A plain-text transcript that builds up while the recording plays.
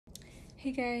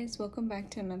Hey guys, welcome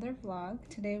back to another vlog.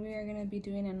 Today we are going to be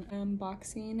doing an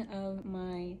unboxing of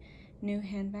my new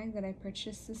handbag that I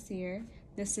purchased this year.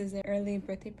 This is an early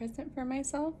birthday present for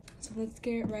myself. So let's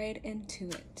get right into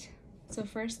it. So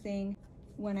first thing,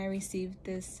 when I received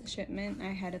this shipment,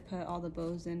 I had to put all the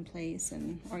bows in place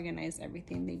and organize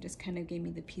everything. They just kind of gave me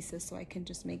the pieces so I can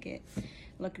just make it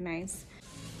look nice.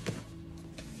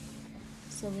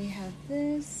 So we have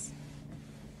this.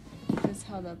 This is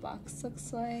how the box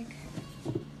looks like.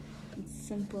 It's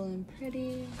simple and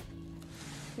pretty.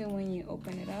 Then when you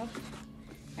open it up,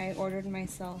 I ordered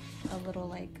myself a little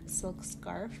like silk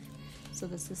scarf. So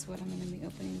this is what I'm going to be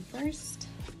opening first.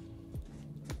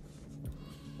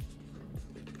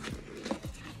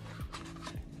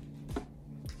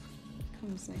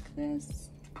 Comes like this.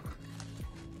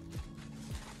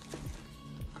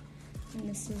 And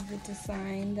this is the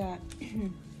design that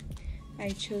I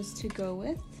chose to go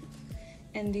with.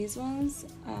 And these ones,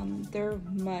 they're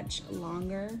much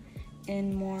longer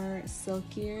and more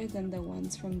silkier than the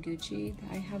ones from Gucci.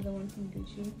 I have the one from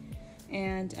Gucci.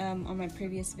 And on my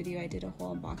previous video, I did a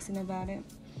whole unboxing about it.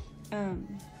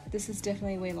 This is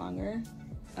definitely way longer.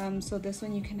 So this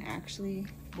one, you can actually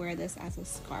wear this as a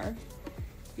scarf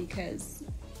because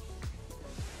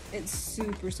it's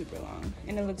super, super long.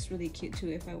 And it looks really cute too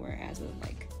if I wear it as a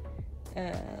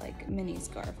like mini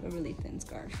scarf, a really thin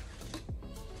scarf.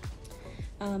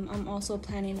 I'm also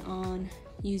planning on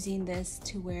using this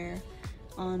to wear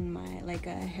on my like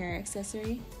a hair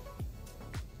accessory.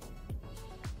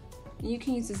 You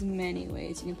can use this many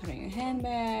ways. You can put it on your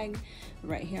handbag,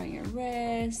 right here on your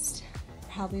wrist,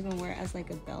 probably even wear it as like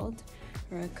a belt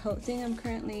or a coat thing. I'm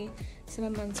currently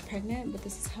 7 months pregnant, but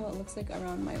this is how it looks like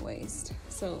around my waist.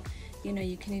 So, you know,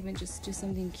 you can even just do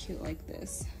something cute like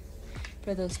this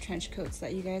for those trench coats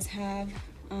that you guys have.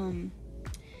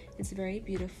 It's very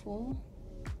beautiful.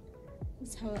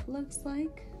 This is how it looks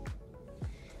like.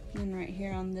 And then right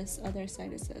here on this other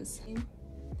side it says,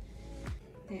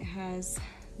 it has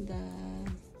the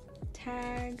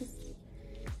tags,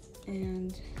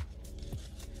 and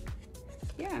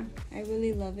yeah, I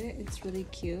really love it. It's really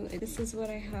cute. This is what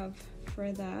I have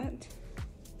for that.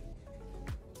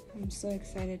 I'm so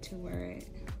excited to wear it.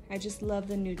 I just love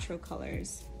the neutral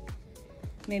colors.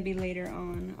 Maybe later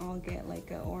on I'll get like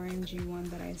an orangey one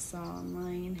that I saw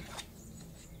online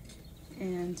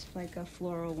and like a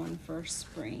floral one for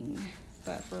spring,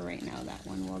 but for right now that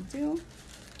one will do.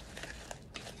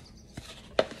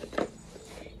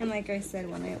 And like I said,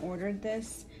 when I ordered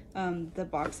this, the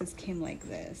boxes came like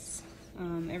this.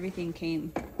 Everything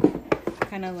came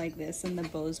kind of like this, and the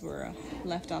bows were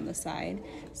left on the side.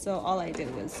 So all I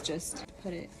did was just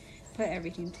put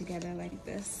everything together like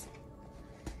this.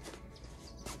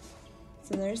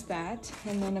 So there's that,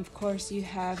 and then of course you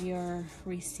have your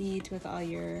receipt with all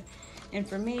your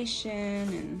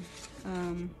information,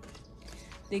 and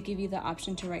they give you the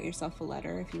option to write yourself a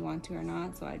letter if you want to or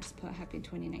not. So I just put happy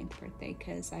 29th birthday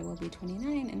because I will be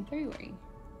 29 in February.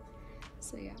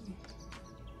 So yeah.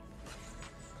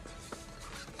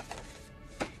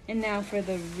 And now for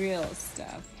the real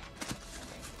stuff.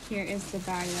 Here is the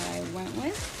bag that I went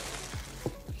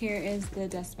with. Here is the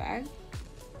dust bag.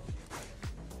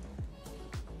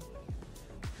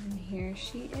 And here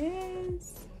she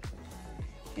is.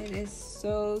 It is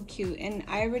so cute, and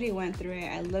I already went through it.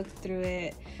 I looked through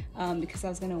it because I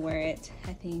was gonna wear it,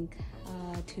 I think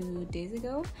 2 days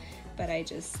ago, but I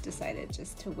just decided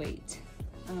just to wait.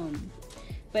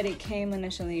 But it came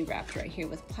initially wrapped right here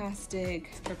with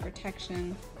plastic for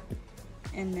protection,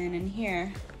 and then in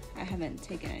here I haven't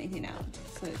taken anything out.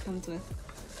 So it comes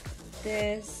with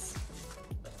this,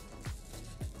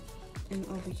 and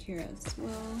over here as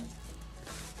well.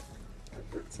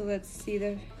 So let's see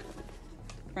the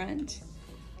front.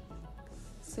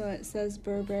 So it says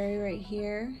Burberry right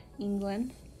here,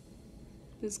 England.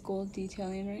 This gold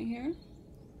detailing right here.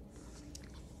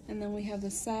 And then we have the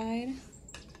side.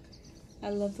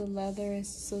 I love the leather, it's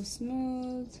so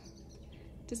smooth.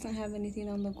 Doesn't have anything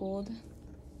on the gold. And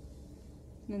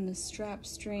then the strap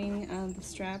string, the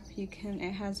strap,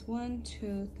 it has 1,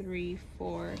 2, 3,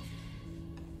 4,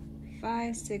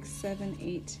 5, 6, 7,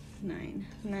 8, 9.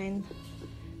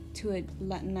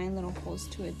 9 little holes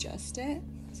to adjust it,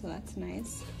 so that's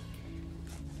nice.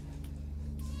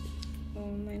 Oh,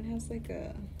 mine has like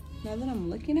a, now that I'm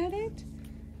looking at it,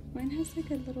 mine has like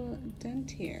a little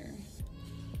dent here.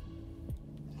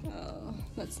 Oh,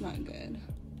 that's not good.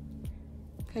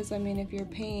 Because I mean, if you're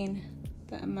paying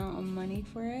the amount of money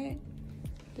for it,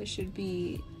 there should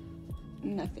be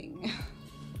nothing.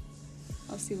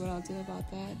 I'll see what I'll do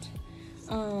about that.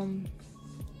 And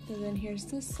then here's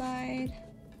this side.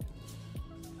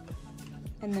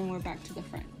 And then we're back to the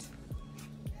front.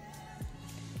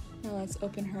 Now let's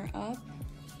open her up.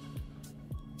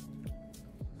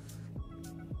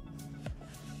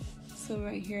 So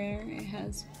right here it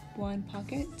has one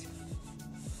pocket.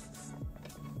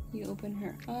 You open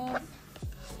her up.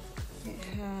 It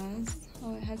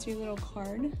has your little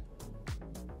card.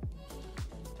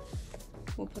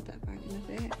 We'll put that back in a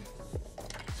bit.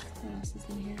 What else is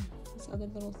in here? This other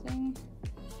little thing.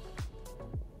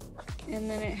 And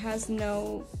then it has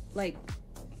no like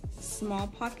small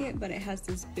pocket, but it has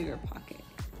this bigger pocket,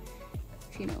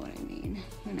 if you know what I mean.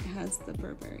 And it has the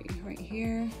Burberry right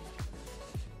here.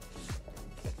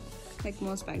 Like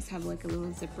most bags have like a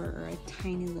little zipper or a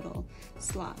tiny little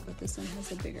slot, but this one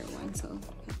has a bigger one, so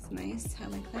that's nice. I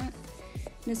like that.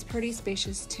 And it's pretty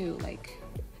spacious too. Like,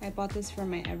 I bought this for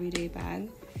my everyday bag.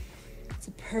 It's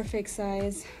a perfect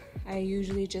size. I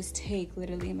usually just take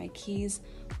literally my keys,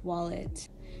 wallet,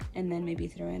 and then maybe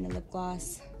throw in a lip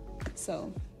gloss.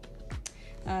 So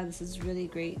this is really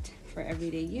great for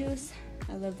everyday use.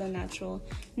 I love the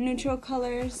neutral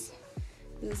colors.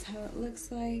 This is how it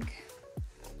looks like.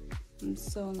 I'm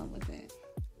so in love with it.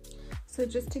 So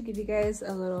just to give you guys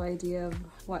a little idea of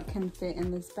what can fit in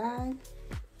this bag,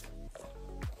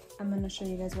 I'm gonna show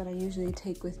you guys what I usually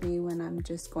take with me when I'm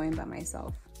just going by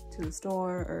myself to the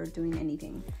store or doing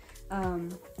anything.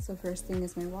 So first thing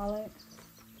is my wallet.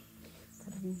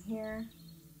 Put it in here.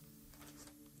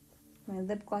 My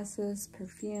lip glosses,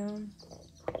 perfume,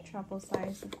 travel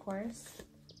size of course.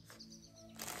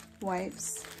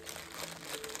 Wipes.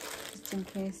 In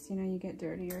case, you know, you get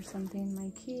dirty or something.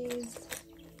 My keys,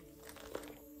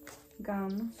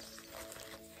 gum,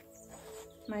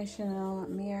 my Chanel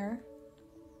mirror,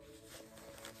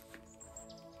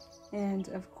 and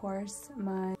of course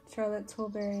my Charlotte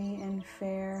Tilbury and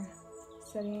Fair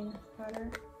setting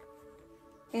powder,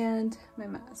 and my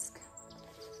mask.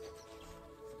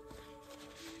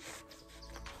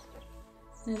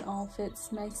 And it all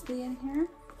fits nicely in here.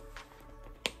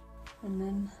 And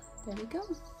then there we go.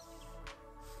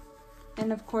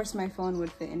 And of course my phone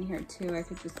would fit in here too. I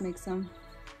could just make some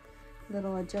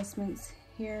little adjustments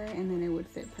here and then it would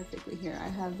fit perfectly here. I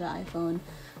have the iPhone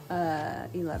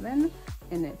 11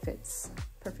 and it fits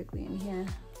perfectly in here.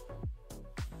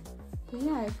 But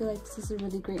yeah, I feel like this is a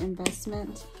really great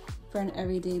investment for an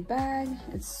everyday bag.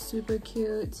 It's super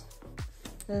cute,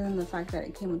 other than the fact that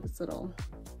it came with this little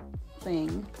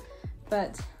thing.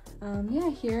 But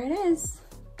yeah, here it is.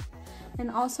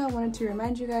 And also I wanted to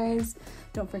remind you guys,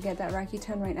 don't forget that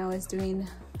Rakuten right now is doing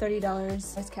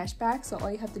 $30 as cash back. So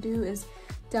all you have to do is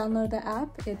download the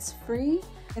app. It's free.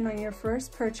 And on your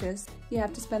first purchase, you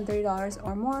have to spend $30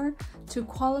 or more to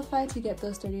qualify to get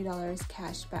those $30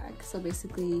 cash back. So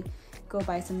basically go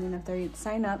buy something of $30,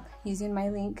 sign up using my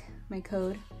link, my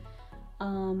code.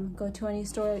 Go to any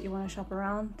store that you want to shop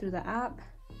around through the app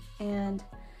and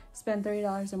spend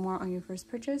 $30 or more on your first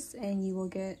purchase and you will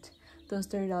get those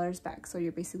 $30 back. So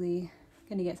you're basically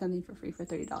gonna get something for free for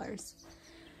 $30.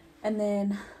 And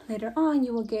then later on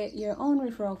you will get your own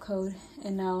referral code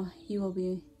and now you'll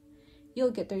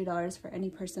get $30 for any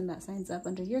person that signs up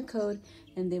under your code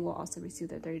and they will also receive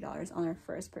their $30 on their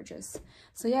first purchase.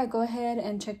 So yeah, go ahead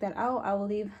and check that out. I will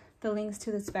leave the links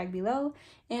to this bag below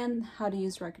and how to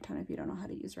use Rakuten if you don't know how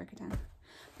to use Rakuten. But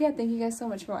yeah, thank you guys so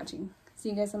much for watching. See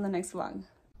you guys on the next vlog.